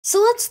So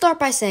let's start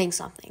by saying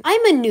something.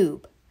 I'm a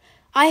noob.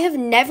 I have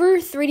never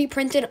 3D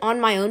printed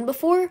on my own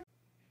before.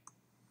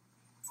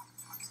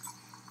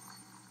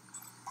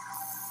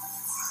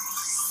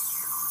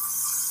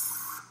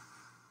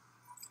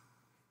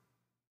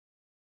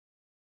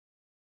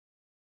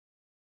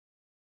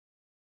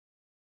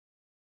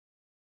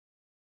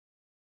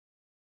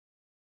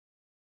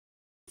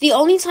 The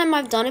only time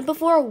I've done it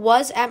before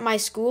was at my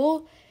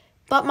school,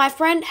 but my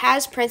friend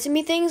has printed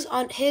me things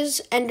on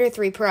his Ender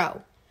 3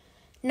 Pro.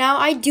 Now,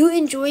 I do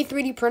enjoy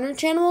 3D printer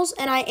channels,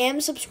 and I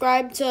am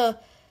subscribed to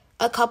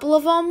a couple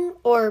of them,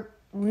 or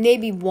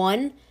maybe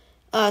one,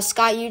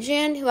 Scott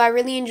Uchan, who I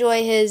really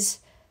enjoy his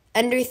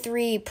Ender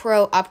 3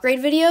 Pro upgrade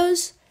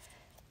videos.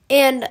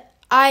 And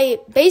I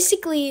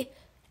basically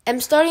am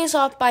starting us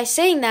off by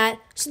saying that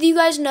so that you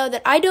guys know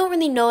that I don't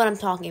really know what I'm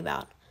talking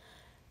about.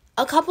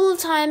 A couple of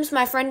times,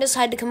 my friend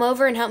decided to come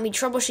over and help me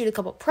troubleshoot a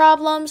couple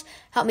problems,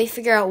 help me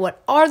figure out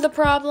what are the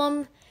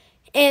problems,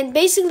 and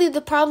basically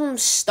the problem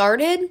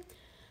started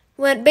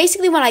when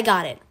I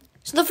got it.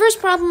 So the first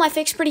problem I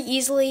fixed pretty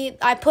easily.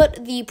 I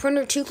put the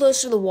printer too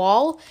close to the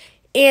wall,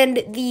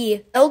 and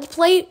the build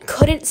plate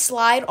couldn't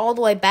slide all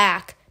the way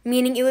back,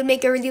 meaning it would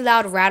make a really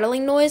loud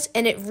rattling noise,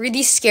 and it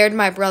really scared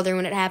my brother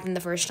when it happened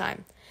the first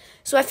time.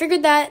 So I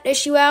figured that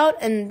issue out,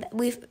 and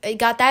we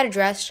got that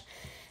addressed.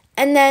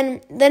 And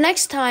then the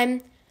next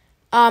time,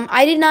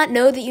 I did not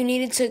know that you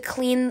needed to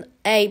clean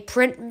a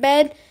print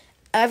bed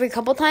every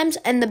couple times,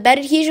 and the bed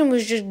adhesion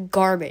was just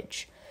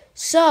garbage.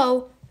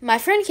 So my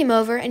friend came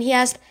over, and he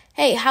asked,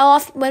 "Hey,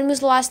 when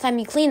was the last time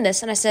you cleaned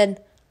this?" And I said,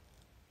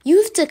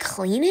 "You have to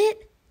clean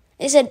it?"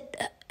 He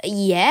said,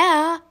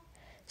 "Yeah."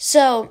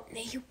 So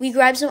we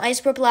grabbed some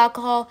isopropyl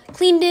alcohol,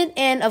 cleaned it,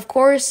 and of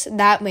course,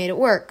 that made it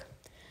work.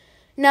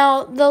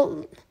 Now,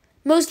 the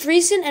most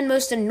recent and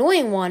most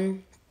annoying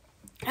one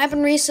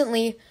happened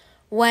recently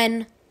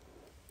when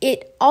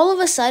all of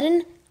a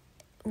sudden,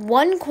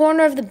 one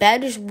corner of the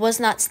bed was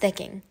not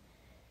sticking.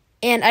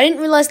 And I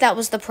didn't realize that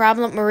was the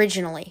problem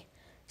originally.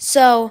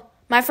 So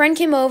my friend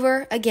came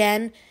over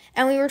again,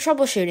 and we were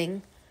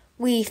troubleshooting.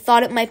 We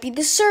thought it might be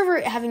the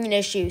server having an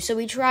issue, so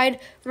we tried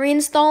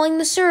reinstalling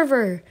the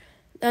server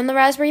on the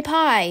Raspberry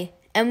Pi,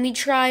 and we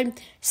tried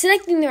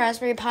connecting the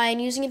Raspberry Pi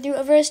and using it through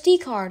over SD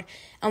card,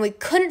 and we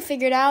couldn't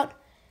figure it out,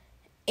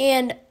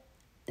 and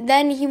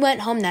then he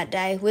went home that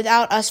day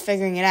without us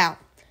figuring it out.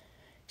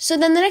 So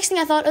then the next thing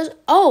I thought was,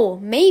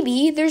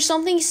 maybe there's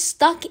something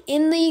stuck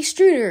in the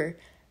extruder.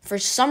 For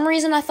some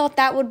reason, I thought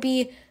that would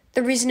be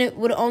the reason it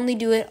would only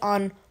do it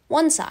on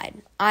one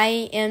side.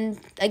 I am,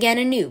 again,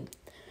 a noob.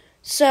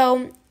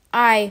 So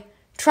I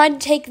tried to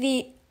take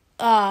the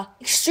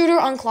extruder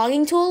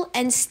unclogging tool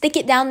and stick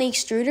it down the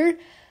extruder,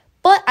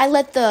 but I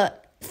let the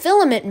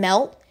filament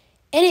melt,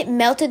 and it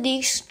melted the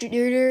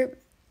extruder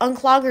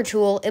unclogger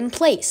tool in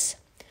place.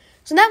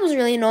 So that was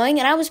really annoying,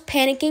 and I was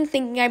panicking,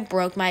 thinking I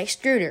broke my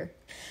extruder.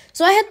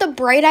 So I had the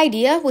bright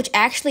idea, which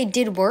actually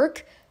did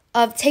work,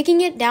 of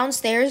taking it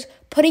downstairs,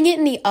 putting it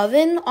in the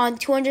oven on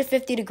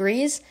 250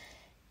 degrees,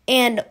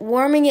 and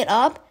warming it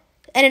up.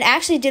 And it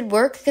actually did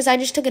work, because I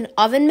just took an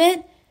oven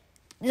mitt,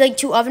 like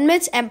 2 oven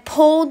mitts, and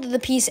pulled the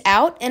piece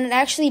out, and it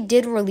actually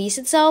did release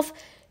itself,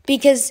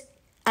 because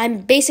I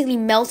basically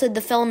melted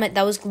the filament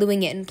that was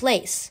gluing it in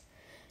place.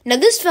 Now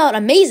this felt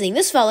amazing.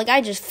 This felt like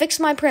I just fixed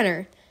my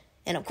printer.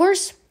 And of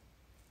course,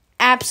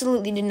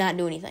 absolutely did not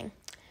do anything.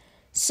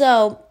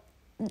 So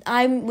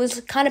I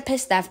was kind of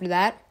pissed after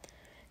that.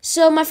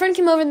 So my friend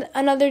came over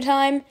another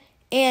time,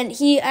 and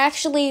he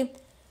actually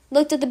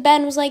looked at the bed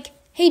and was like,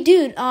 "Hey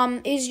dude,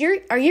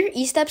 are your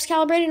E-steps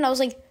calibrated?" And I was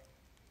like,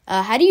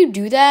 "How do you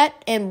do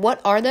that? And what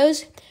are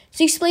those?" So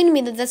he explained to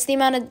me that that's the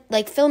amount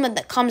of filament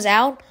that comes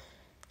out,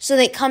 so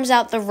that it comes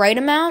out the right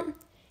amount,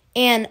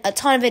 and a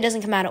ton of it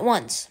doesn't come out at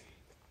once.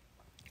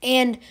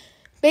 And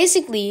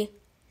basically,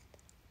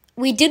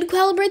 we did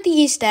calibrate the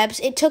E-steps.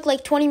 It took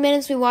 20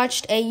 minutes. We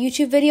watched a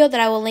YouTube video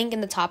that I will link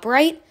in the top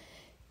right.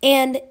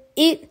 And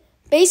it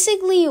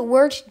basically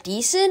worked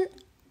decent.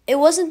 It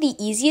wasn't the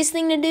easiest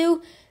thing to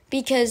do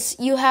because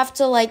you have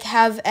to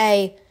have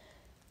a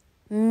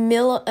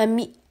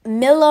millimeter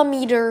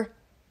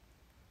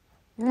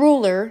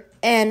ruler.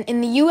 And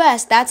in the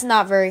US, that's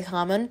not very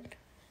common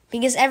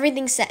because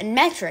everything's set in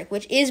metric,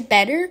 which is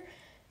better.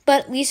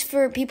 But at least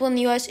for people in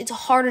the US, it's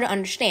harder to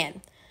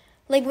understand.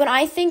 When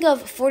I think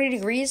of 40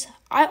 degrees,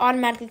 I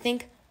automatically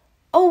think,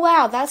 oh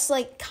wow, that's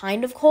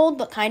kind of cold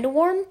but kind of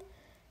warm.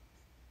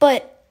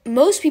 But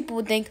most people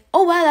would think,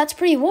 oh wow, that's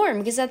pretty warm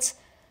because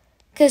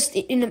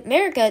in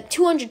America,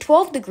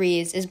 212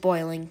 degrees is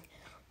boiling.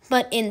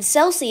 But in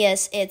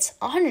Celsius, it's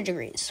 100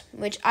 degrees,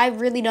 which I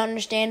really don't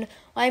understand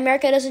why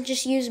America doesn't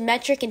just use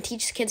metric and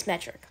teach kids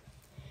metric.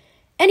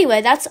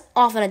 Anyway, that's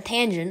off on a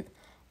tangent.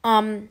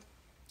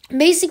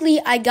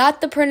 Basically, I got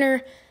the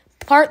printer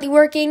partly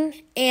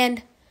working,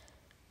 and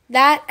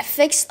that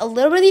fixed a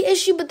little bit of the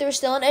issue, but there was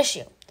still an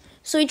issue.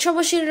 So we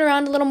troubleshooted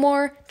around a little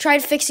more,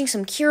 tried fixing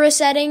some Cura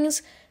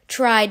settings,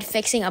 tried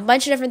fixing a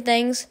bunch of different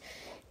things,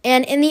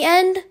 and in the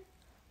end,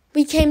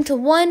 we came to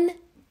one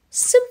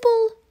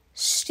simple,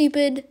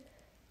 stupid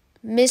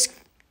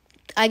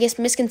I guess,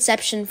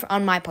 misconception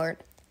on my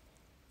part.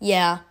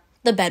 Yeah,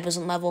 the bed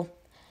wasn't level.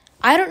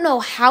 I don't know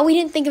how he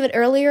didn't think of it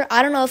earlier.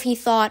 I don't know if he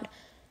thought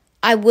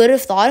I would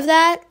have thought of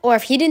that, or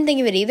if he didn't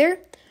think of it either.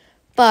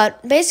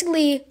 But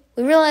basically,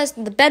 we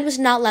realized the bed was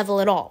not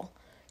level at all.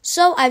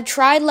 So I've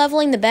tried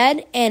leveling the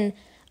bed, and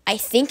I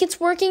think it's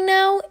working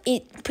now.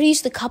 It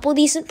produced a couple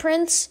decent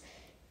prints,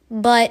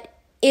 but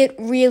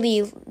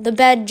the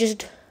bed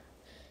just,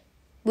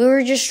 we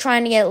were just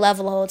trying to get it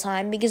level the whole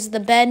time, because the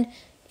bed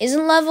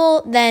isn't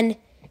level, then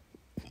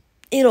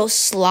it'll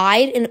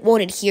slide and it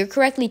won't adhere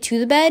correctly to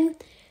the bed.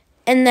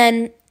 And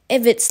then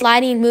if it's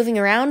sliding and moving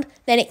around,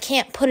 then it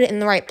can't put it in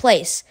the right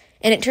place.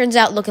 And it turns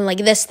out looking like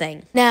this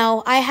thing.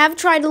 Now, I have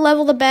tried to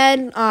level the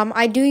bed.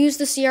 I do use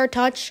the CR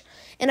Touch.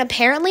 And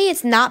apparently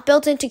it's not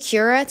built into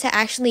Cura to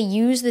actually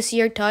use the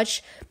CR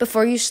Touch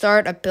before you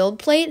start a build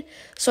plate.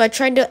 So I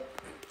tried to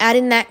add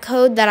in that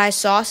code that I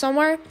saw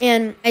somewhere.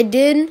 And I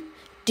did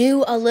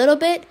do a little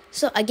bit.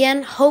 So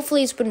again,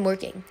 hopefully it's been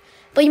working.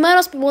 But you might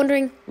also be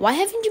wondering, why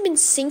haven't you been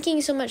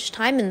sinking so much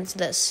time into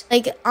this?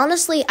 Like,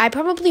 honestly, I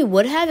probably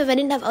would have if I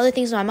didn't have other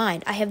things on my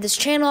mind. I have this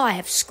channel, I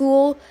have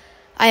school,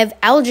 I have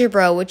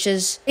algebra, which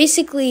is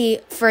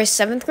basically for a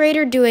 7th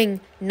grader doing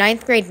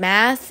 9th grade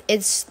math.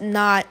 It's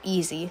not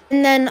easy.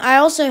 And then I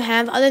also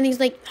have other things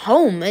like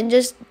home and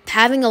just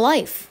having a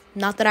life.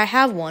 Not that I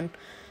have one.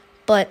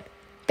 But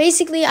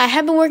basically, I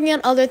have been working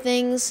on other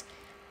things,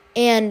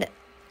 and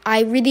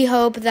I really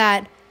hope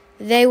that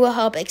they will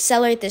help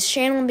accelerate this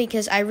channel,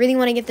 because I really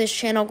want to get this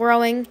channel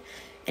growing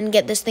and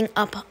get this thing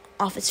up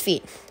off its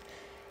feet.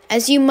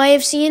 As you might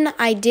have seen,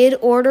 I did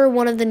order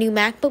one of the new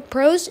MacBook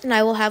Pros, and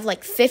I will have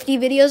like 50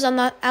 videos on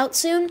that out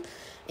soon.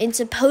 It's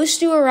supposed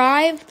to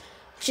arrive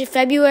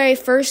February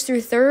 1st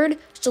through 3rd,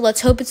 so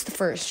let's hope it's the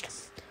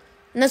 1st.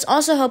 And let's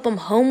also hope I'm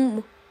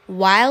home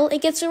while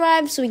it gets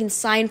arrived so we can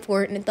sign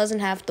for it and it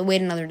doesn't have to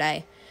wait another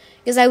day.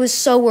 Because I was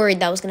so worried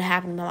that was going to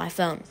happen on my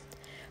phone.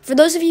 For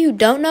those of you who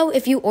don't know,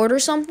 if you order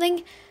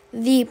something,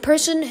 the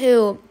person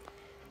who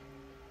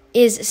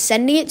is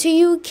sending it to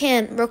you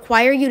can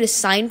require you to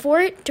sign for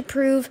it to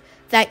prove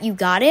that you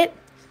got it.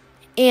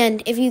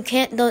 And if you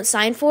don't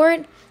sign for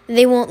it,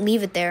 they won't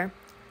leave it there.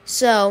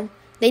 So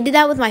they did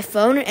that with my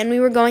phone, and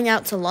we were going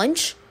out to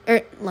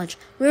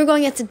We were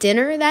going out to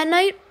dinner that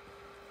night,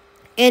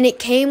 and it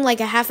came like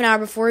a half an hour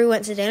before we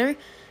went to dinner.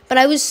 But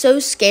I was so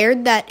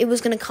scared that it was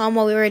going to come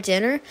while we were at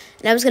dinner,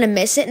 and I was going to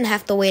miss it and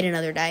have to wait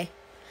another day.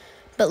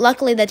 But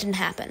luckily that didn't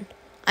happen.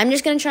 I'm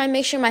just going to try and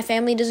make sure my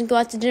family doesn't go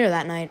out to dinner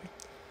that night.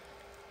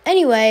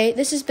 Anyway,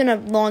 this has been a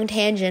long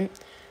tangent.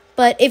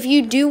 But if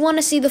you do want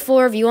to see the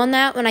full review on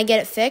that when I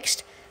get it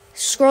fixed,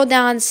 scroll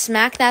down,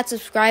 smack that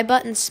subscribe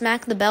button,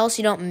 smack the bell so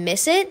you don't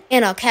miss it.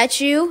 And I'll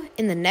catch you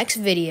in the next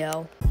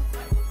video.